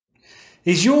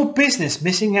Is your business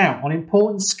missing out on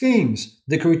important schemes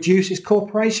that could reduce its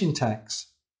corporation tax?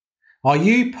 Are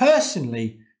you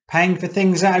personally paying for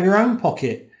things out of your own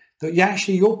pocket that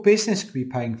actually your business could be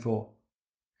paying for?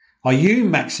 Are you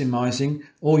maximising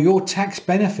all your tax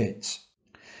benefits?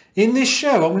 In this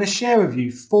show, I'm going to share with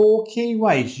you 4 key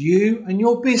ways you and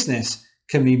your business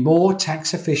can be more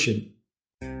tax efficient.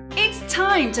 It's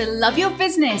time to love your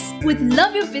business with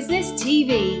Love Your Business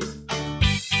TV.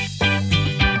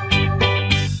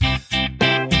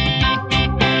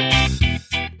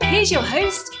 Here's your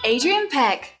host, Adrian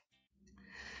Peck.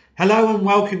 Hello and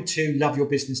welcome to Love Your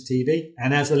Business TV.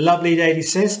 And as the lovely lady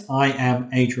says, I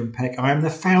am Adrian Peck. I am the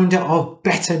founder of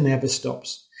Better Never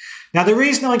Stops. Now, the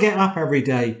reason I get up every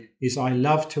day is I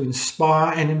love to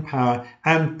inspire and empower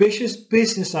ambitious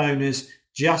business owners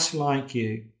just like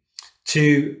you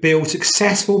to build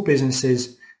successful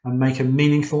businesses and make a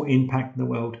meaningful impact in the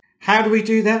world. How do we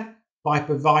do that? By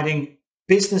providing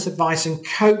business advice and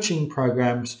coaching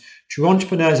programs to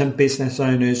entrepreneurs and business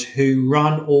owners who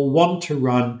run or want to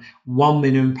run £1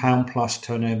 million plus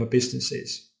turnover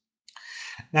businesses.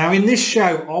 Now, in this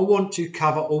show, I want to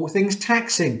cover all things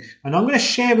taxing, and I'm going to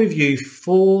share with you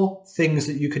 4 things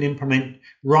that you can implement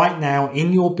right now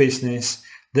in your business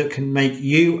that can make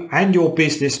you and your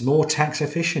business more tax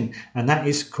efficient. And that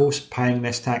is, of course, paying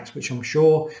less tax, which I'm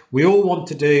sure we all want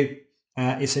to do.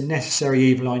 It's a necessary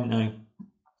evil, I know.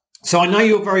 So I know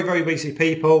you're very, very busy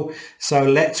people. So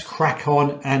let's crack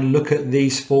on and look at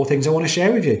these 4 things I want to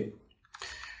share with you.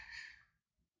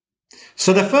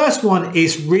 So the first one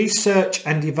is research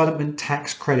and development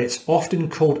tax credits, often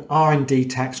called R&D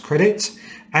tax credits.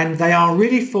 And they are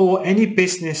really for any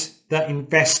business that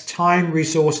invests time,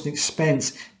 resource and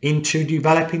expense into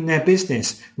developing their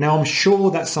business. Now, I'm sure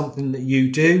that's something that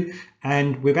you do.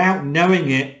 And without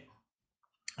knowing it,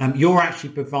 you're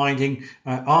actually providing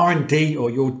R&D,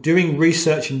 or you're doing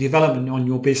research and development on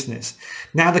your business.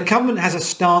 Now, the government has a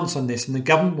stance on this, and the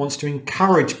government wants to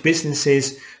encourage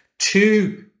businesses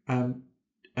to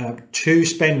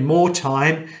spend more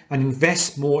time and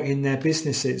invest more in their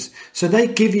businesses. So they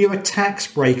give you a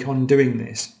tax break on doing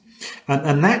this.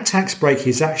 And that tax break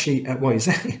is actually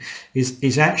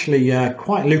is actually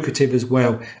quite lucrative as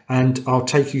well. And I'll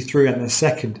take you through it in a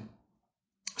second.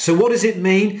 So what does it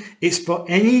mean? It's for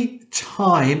any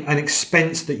time and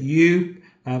expense that you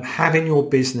have in your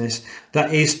business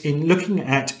that is in looking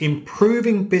at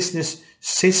improving business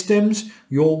systems,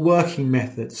 your working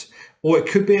methods, or it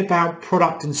could be about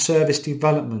product and service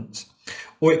development,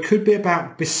 or it could be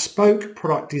about bespoke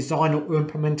product design or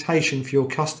implementation for your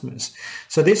customers.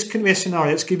 So this can be a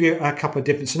scenario. Let's give you a couple of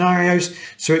different scenarios.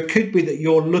 So it could be that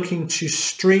you're looking to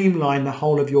streamline the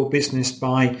whole of your business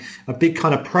by a big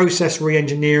kind of process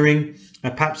re-engineering.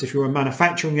 Perhaps if you're a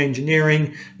manufacturing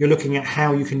engineering, you're looking at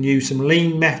how you can use some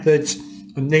lean methods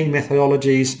and lean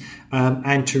methodologies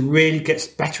and to really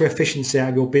get better efficiency out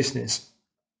of your business.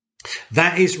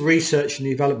 That is research and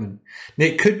development. Now,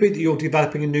 it could be that you're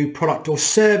developing a new product or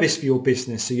service for your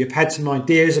business. So you've had some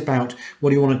ideas about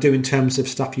what you want to do in terms of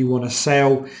stuff you want to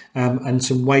sell and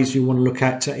some ways you want to look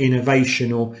at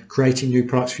innovation or creating new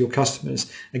products for your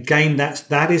customers. Again,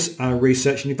 that is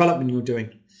research and development you're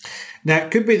doing. Now, it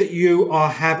could be that you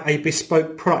have a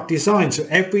bespoke product design. So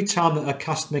every time that a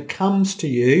customer comes to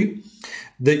you,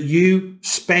 that you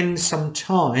spend some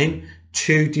time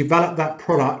to develop that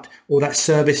product or that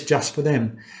service just for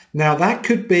them. Now, that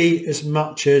could be as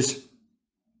much as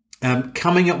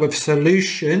coming up with a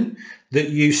solution that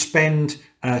you spend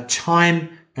time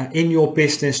in your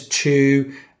business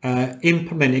to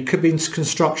implement. It could be in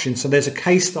construction. So there's a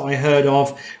case that I heard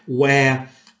of where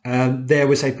there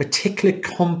was a particularly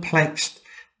complex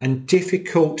and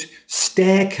difficult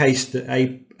staircase that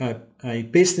a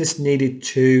business needed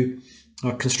to,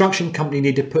 a construction company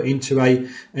needed to put into a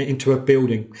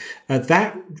building.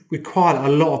 That required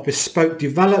a lot of bespoke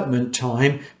development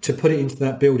time to put it into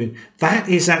that building. That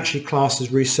is actually classed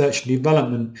as research and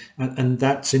development, and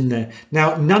that's in there.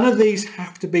 Now, none of these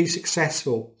have to be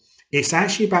successful. It's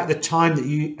actually about the time that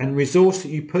you and resource that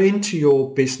you put into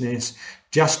your business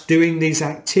just doing these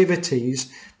activities.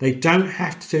 They don't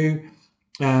have to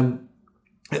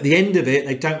at the end of it,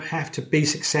 they don't have to be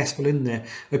successful in there.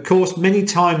 Of course, many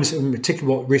times, in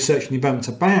particular what research and development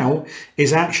is about,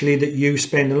 is actually that you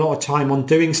spend a lot of time on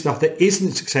doing stuff that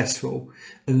isn't successful,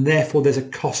 and therefore there's a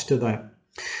cost to that.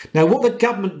 Now, what the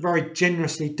government very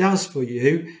generously does for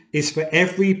you is for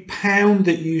every pound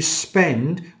that you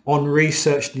spend on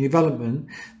research and development,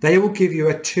 they will give you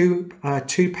a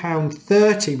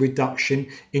 £2.30 reduction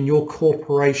in your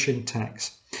corporation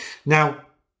tax. Now,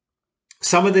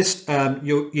 some of this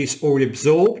is already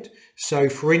absorbed. So,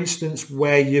 for instance,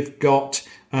 where you've got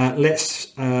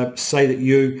let's say that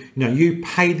you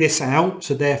pay this out,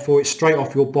 so therefore it's straight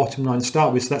off your bottom line to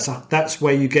start with. So that's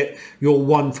where you get your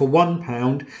one for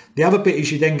 £1. The other bit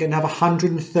is you then get another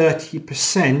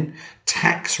 130%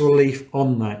 tax relief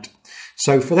on that.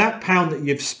 So for that pound that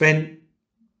you've spent,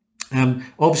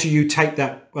 obviously you take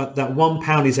that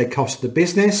 £1 is a cost of the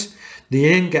business. You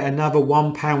then get another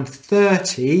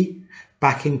 £1.30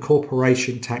 back in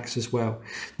corporation tax as well.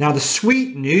 Now the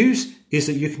sweet news is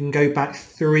that you can go back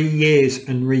 3 years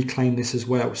and reclaim this as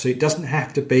well. So it doesn't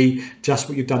have to be just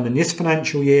what you've done in this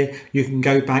financial year. You can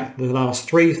go back the last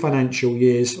 3 financial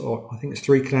years, or I think it's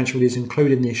 3 financial years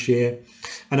including this year.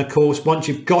 And of course, once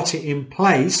you've got it in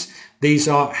place, these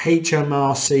are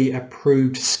HMRC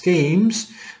approved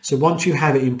schemes. So once you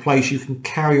have it in place, you can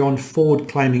carry on forward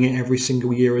claiming it every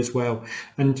single year as well.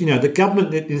 And,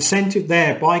 the incentive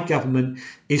there by government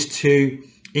is to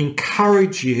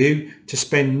encourage you to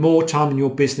spend more time in your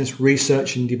business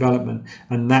research and development.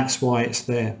 And that's why it's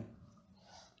there.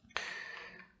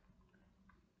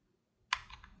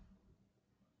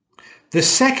 The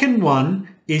second one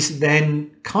is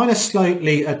then kind of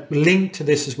slightly linked to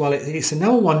this as well. It's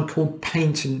another one called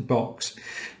Patent Box.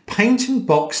 Patent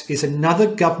Box is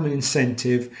another government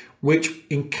incentive which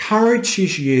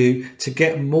encourages you to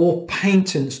get more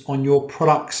patents on your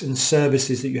products and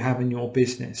services that you have in your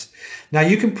business. Now,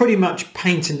 you can pretty much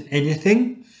patent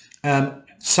anything.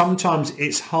 Sometimes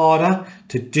it's harder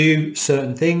to do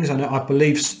certain things, and I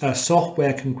believe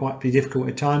software can quite be difficult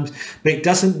at times, but it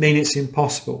doesn't mean it's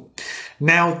impossible.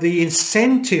 Now, the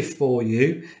incentive for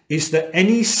you is that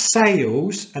any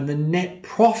sales and the net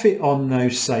profit on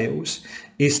those sales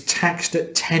is taxed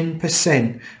at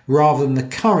 10% rather than at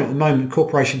the moment,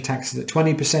 corporation tax is at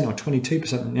 20% or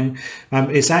 22%.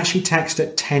 It's actually taxed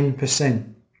at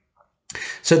 10%.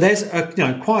 So there's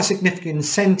quite a significant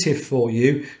incentive for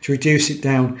you to reduce it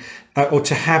down or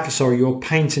to have your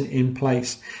patent in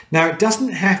place. Now, it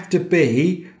doesn't have to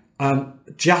be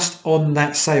just on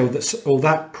that sale or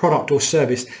that product or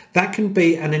service. That can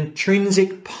be an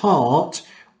intrinsic part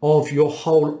of your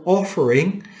whole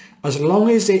offering. As long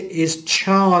as it is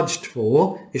charged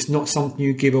for, it's not something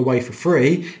you give away for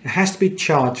free, it has to be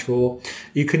charged for.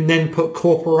 You can then put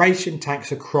corporation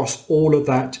tax across all of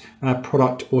that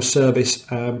product or service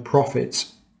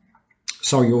profits.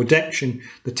 Your reduction,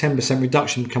 the 10%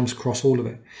 reduction comes across all of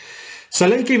it. So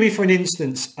let me give you, for an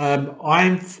instance,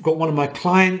 I've got one of my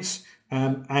clients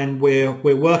and we're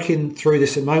working through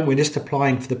this at the moment. We're just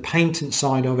applying for the patent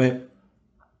side of it.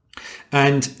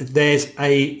 And there's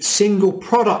a single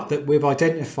product that we've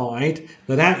identified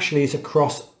that actually is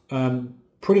across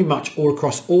pretty much all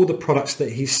across all the products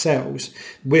that he sells.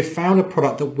 We've found a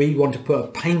product that we want to put a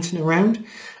patent around.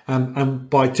 And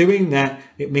by doing that,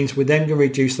 it means we're then going to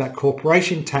reduce that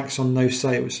corporation tax on those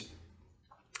sales.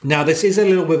 Now, this is a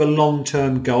little bit of a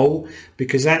long-term goal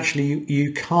because actually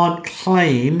you can't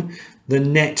claim the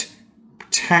net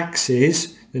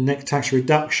taxes, the net tax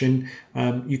reduction,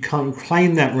 you can't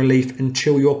claim that relief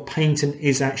until your patent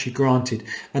is actually granted.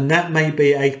 And that may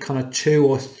be a kind of 2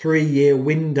 or 3 year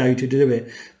window to do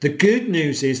it. The good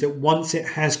news is that once it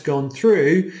has gone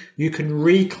through, you can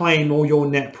reclaim all your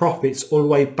net profits all the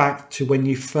way back to when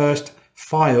you first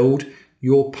filed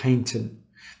your patent.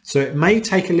 So it may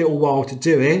take a little while to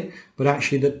do it, but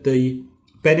actually the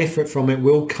benefit from it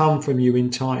will come from you in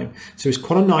time. So it's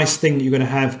quite a nice thing that you're going to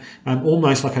have,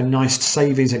 almost like a nice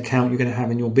savings account you're going to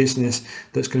have in your business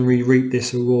that's going to really reap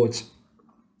this rewards.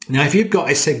 Now, if you've got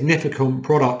a significant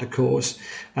product, of course,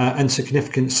 and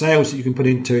significant sales that you can put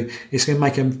into, it's going to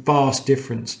make a vast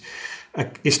difference.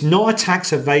 It's not a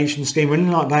tax evasion scheme or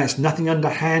anything like that. It's nothing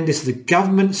underhand. This is a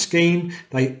government scheme.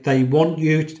 They want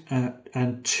you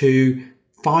to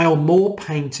file more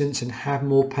patents and have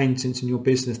more patents in your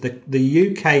business.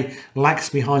 The UK lags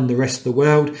behind the rest of the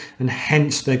world, and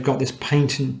hence they've got this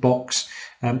patent box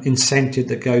incentive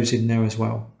that goes in there as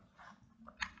well.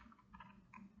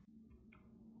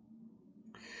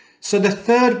 So the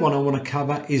third one I want to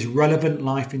cover is relevant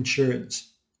life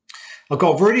insurance. I've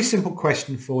got a really simple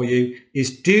question for you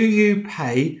is, do you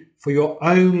pay for your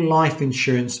own life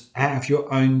insurance out of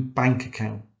your own bank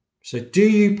account? So do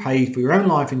you pay for your own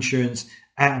life insurance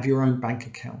out of your own bank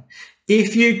account?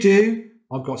 If you do,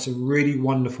 I've got some really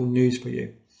wonderful news for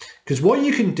you. Because what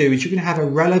you can do is you can have a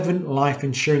relevant life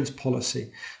insurance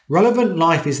policy. Relevant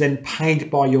life is then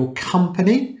paid by your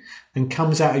company and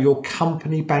comes out of your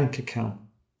company bank account.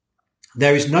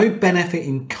 There is no benefit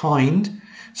in kind,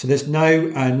 so there's no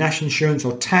national insurance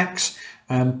or tax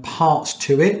parts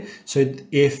to it. So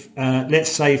if let's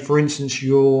say, for instance,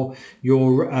 your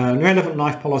relevant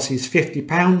life policy is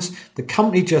 £50, the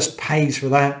company just pays for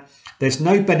that, There's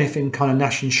no benefit in kind of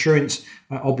national insurance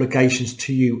obligations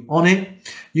to you on it.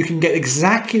 You can get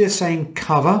exactly the same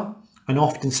cover and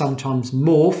often sometimes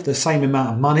more for the same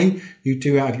amount of money you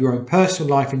do out of your own personal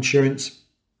life insurance.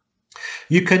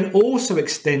 You can also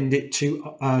extend it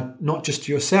to not just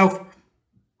to yourself,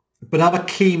 but other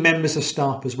key members of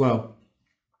staff as well.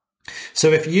 So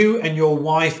if you and your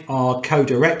wife are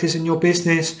co-directors in your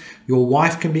business, your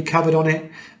wife can be covered on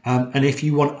it. And if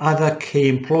you want other key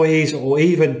employees, or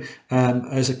even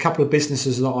as a couple of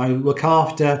businesses that I look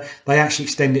after, they actually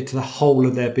extend it to the whole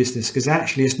of their business, because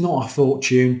actually it's not a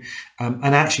fortune.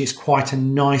 And actually it's quite a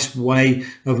nice way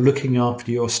of looking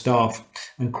after your staff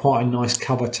and quite a nice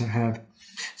cover to have.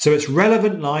 So it's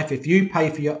Relevant Life. If you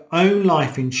pay for your own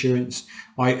life insurance,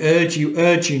 I urge you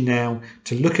now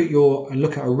to look at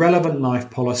a Relevant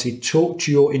Life policy. Talk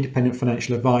to your independent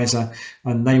financial advisor,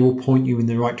 and they will point you in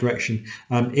the right direction.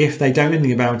 If they don't know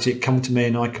anything about it, come to me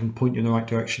and I can point you in the right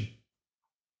direction.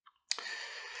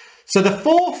 So the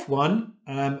fourth one,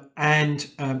 and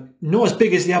not as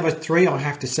big as the other three, I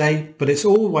have to say, but it's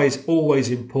always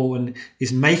important,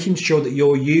 is making sure that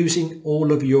you're using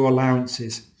all of your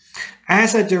allowances.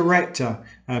 As a director,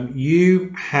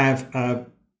 you have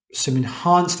some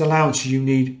enhanced allowances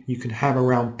you can have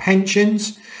around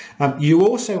pensions. You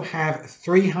also have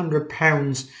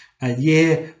 £300 a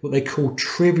year, what they call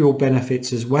trivial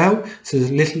benefits as well. So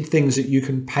there's little things that you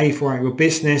can pay for out your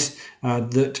business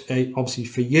that obviously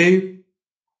for you.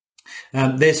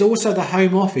 There's also the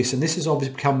Home Office, and this has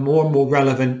obviously become more and more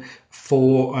relevant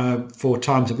for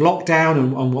times of lockdown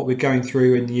and what we're going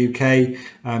through in the UK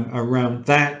around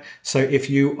that. So if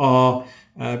you are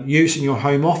using your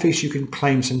Home Office, you can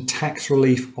claim some tax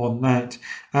relief on that,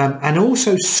 and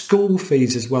also school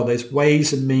fees as well. There's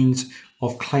ways and means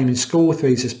of claiming school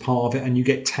fees as part of it, and you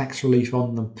get tax relief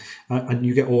on them, and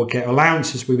you get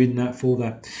allowances within that for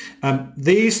that.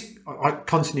 These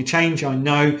constantly change, I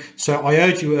know, so I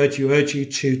urge you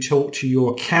to talk to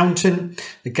your accountant.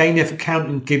 Again, if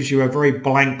accountant gives you a very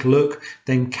blank look,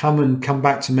 then come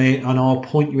back to me and I'll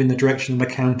point you in the direction of an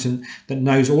accountant that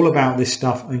knows all about this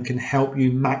stuff and can help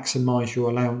you maximize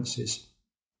your allowances.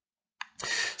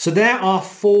 So there are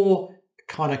four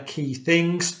kind of key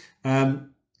things that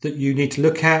you need to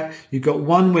look at. You've got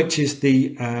one, which is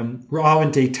the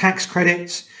R&D tax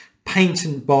credits,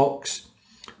 patent box,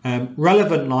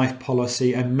 relevant life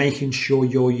policy, and making sure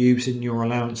you're using your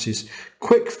allowances.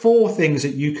 Quick four things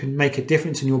that you can make a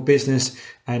difference in your business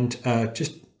and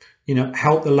just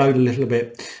help the load a little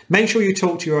bit. Make sure you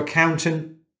talk to your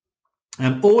accountant.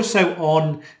 Also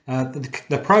on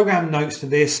the program notes to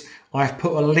this, I've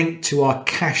put a link to our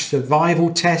cash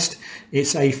survival test.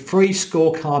 It's a free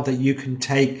scorecard that you can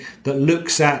take that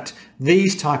looks at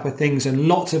these type of things and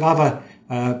lots of other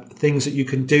things that you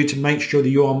can do to make sure that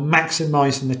you are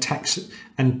maximizing the tax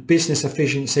and business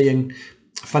efficiency and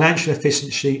financial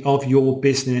efficiency of your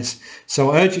business.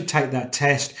 So I urge you to take that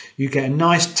test. You get a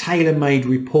nice tailor-made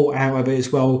report out of it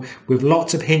as well, with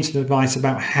lots of hints and advice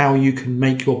about how you can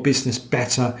make your business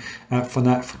better from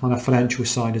that on a financial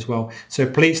side as well. So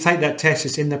please take that test.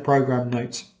 It's in the program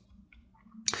notes.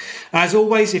 As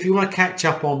always, if you want to catch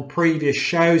up on previous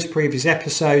shows, previous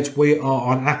episodes, we are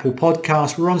on Apple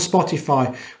Podcasts, we're on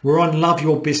Spotify, we're on Love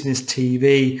Your Business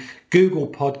TV, Google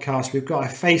Podcasts, we've got a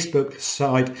Facebook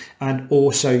site and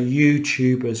also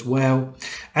YouTube as well.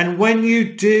 And when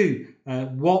you do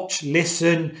watch,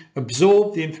 listen,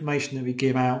 absorb the information that we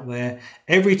give out there,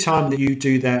 every time that you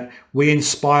do that, we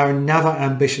inspire another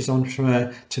ambitious entrepreneur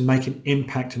to make an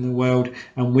impact in the world.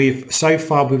 And we've so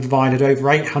far provided over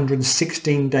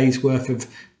 816 days worth of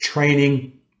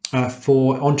training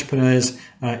for entrepreneurs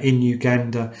in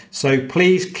Uganda. So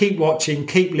please keep watching,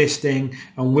 keep listening,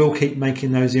 and we'll keep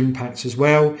making those impacts as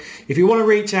well. If you want to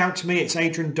reach out to me, it's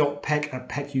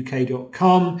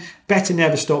adrian.peck@peckuk.com.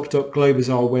 betterneverstops.globe is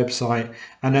our website.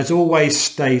 And as always,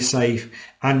 stay safe.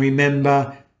 And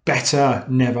remember, better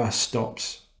never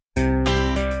stops.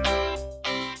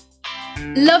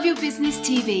 Love Your Business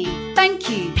TV. Thank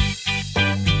you.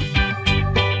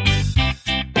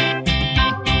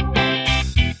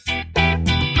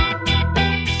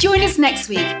 Join us next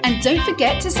week and don't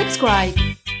forget to subscribe.